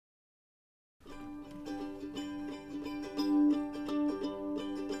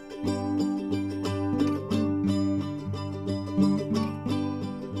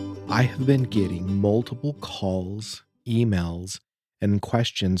I have been getting multiple calls, emails, and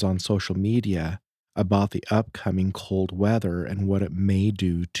questions on social media about the upcoming cold weather and what it may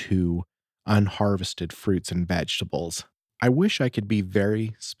do to unharvested fruits and vegetables. I wish I could be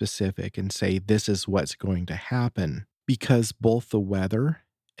very specific and say this is what's going to happen because both the weather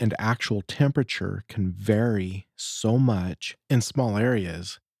and actual temperature can vary so much in small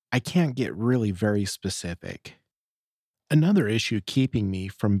areas. I can't get really very specific. Another issue keeping me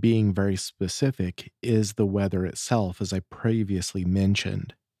from being very specific is the weather itself, as I previously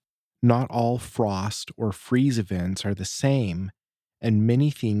mentioned. Not all frost or freeze events are the same, and many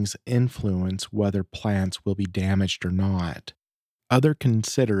things influence whether plants will be damaged or not. Other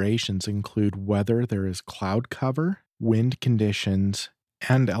considerations include whether there is cloud cover, wind conditions,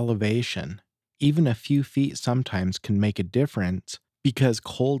 and elevation. Even a few feet sometimes can make a difference because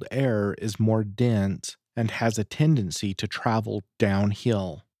cold air is more dense and has a tendency to travel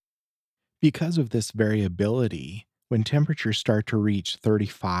downhill. Because of this variability, when temperatures start to reach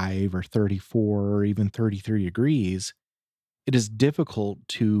 35 or 34 or even 33 degrees, it is difficult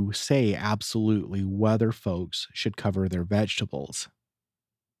to say absolutely whether folks should cover their vegetables.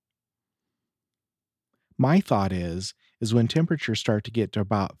 My thought is when temperatures start to get to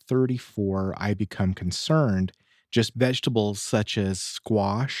about 34, I become concerned. Just vegetables such as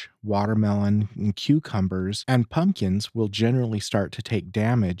squash, watermelon, and cucumbers, and pumpkins will generally start to take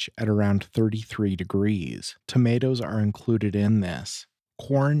damage at around 33 degrees. Tomatoes are included in this.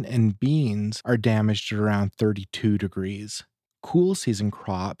 Corn and beans are damaged at around 32 degrees. Cool season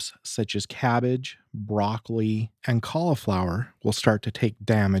crops such as cabbage, broccoli, and cauliflower will start to take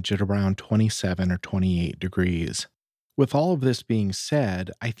damage at around 27 or 28 degrees. With all of this being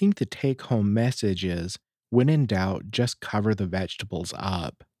said, I think the take-home message is, when in doubt, just cover the vegetables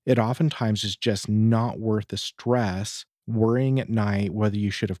up. It oftentimes is just not worth the stress worrying at night whether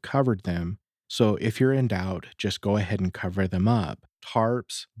you should have covered them. So if you're in doubt, just go ahead and cover them up.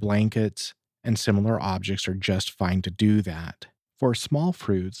 Tarps, blankets, and similar objects are just fine to do that. For small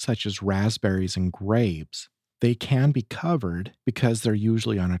fruits such as raspberries and grapes, they can be covered because they're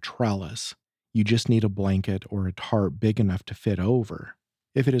usually on a trellis. You just need a blanket or a tarp big enough to fit over.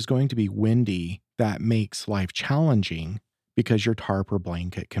 If it is going to be windy, that makes life challenging because your tarp or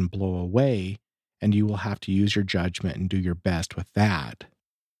blanket can blow away and you will have to use your judgment and do your best with that.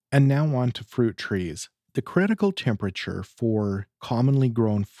 And now on to fruit trees. The critical temperature for commonly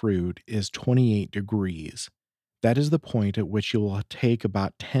grown fruit is 28 degrees. That is the point at which you will take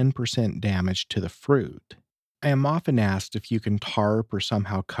about 10% damage to the fruit. I am often asked if you can tarp or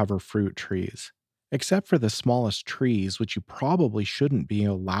somehow cover fruit trees. Except for the smallest trees, which you probably shouldn't be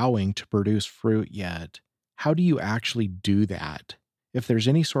allowing to produce fruit yet, how do you actually do that? If there's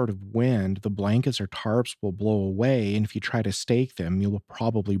any sort of wind, the blankets or tarps will blow away, and if you try to stake them, you will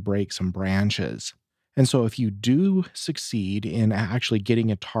probably break some branches. And so if you do succeed in actually getting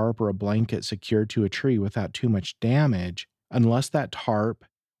a tarp or a blanket secured to a tree without too much damage, unless that tarp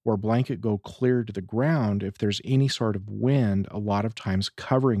or blanket go clear to the ground, if there's any sort of wind, a lot of times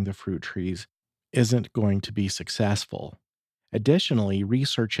covering the fruit trees isn't going to be successful. Additionally,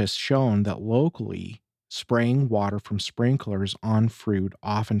 research has shown that locally, spraying water from sprinklers on fruit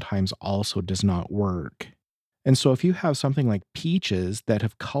oftentimes also does not work. And so if you have something like peaches that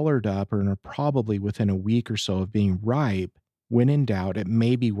have colored up and are probably within a week or so of being ripe, when in doubt, it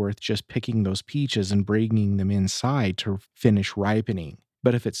may be worth just picking those peaches and bringing them inside to finish ripening.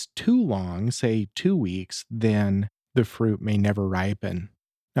 But if it's too long, say 2 weeks, then the fruit may never ripen.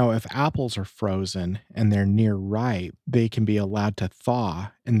 Now, if apples are frozen and they're near ripe, they can be allowed to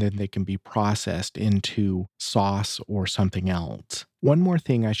thaw and then they can be processed into sauce or something else. One more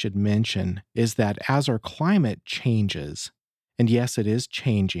thing I should mention is that as our climate changes, and yes, it is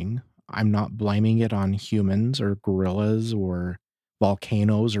changing, I'm not blaming it on humans or gorillas or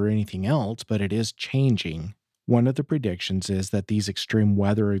volcanoes or anything else, but it is changing. One of the predictions is that these extreme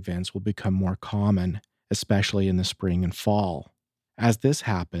weather events will become more common, especially in the spring and fall. As this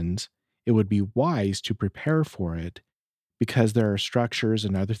happens, it would be wise to prepare for it because there are structures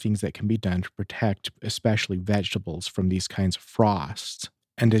and other things that can be done to protect especially vegetables from these kinds of frosts.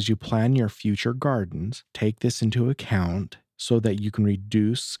 And as you plan your future gardens, take this into account so that you can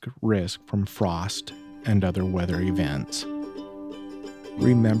reduce risk from frost and other weather events.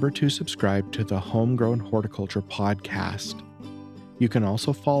 Remember to subscribe to the Homegrown Horticulture Podcast. You can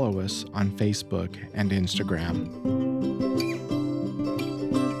also follow us on Facebook and Instagram.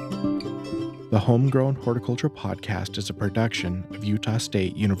 The Homegrown Horticulture Podcast is a production of Utah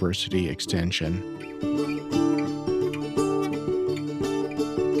State University Extension.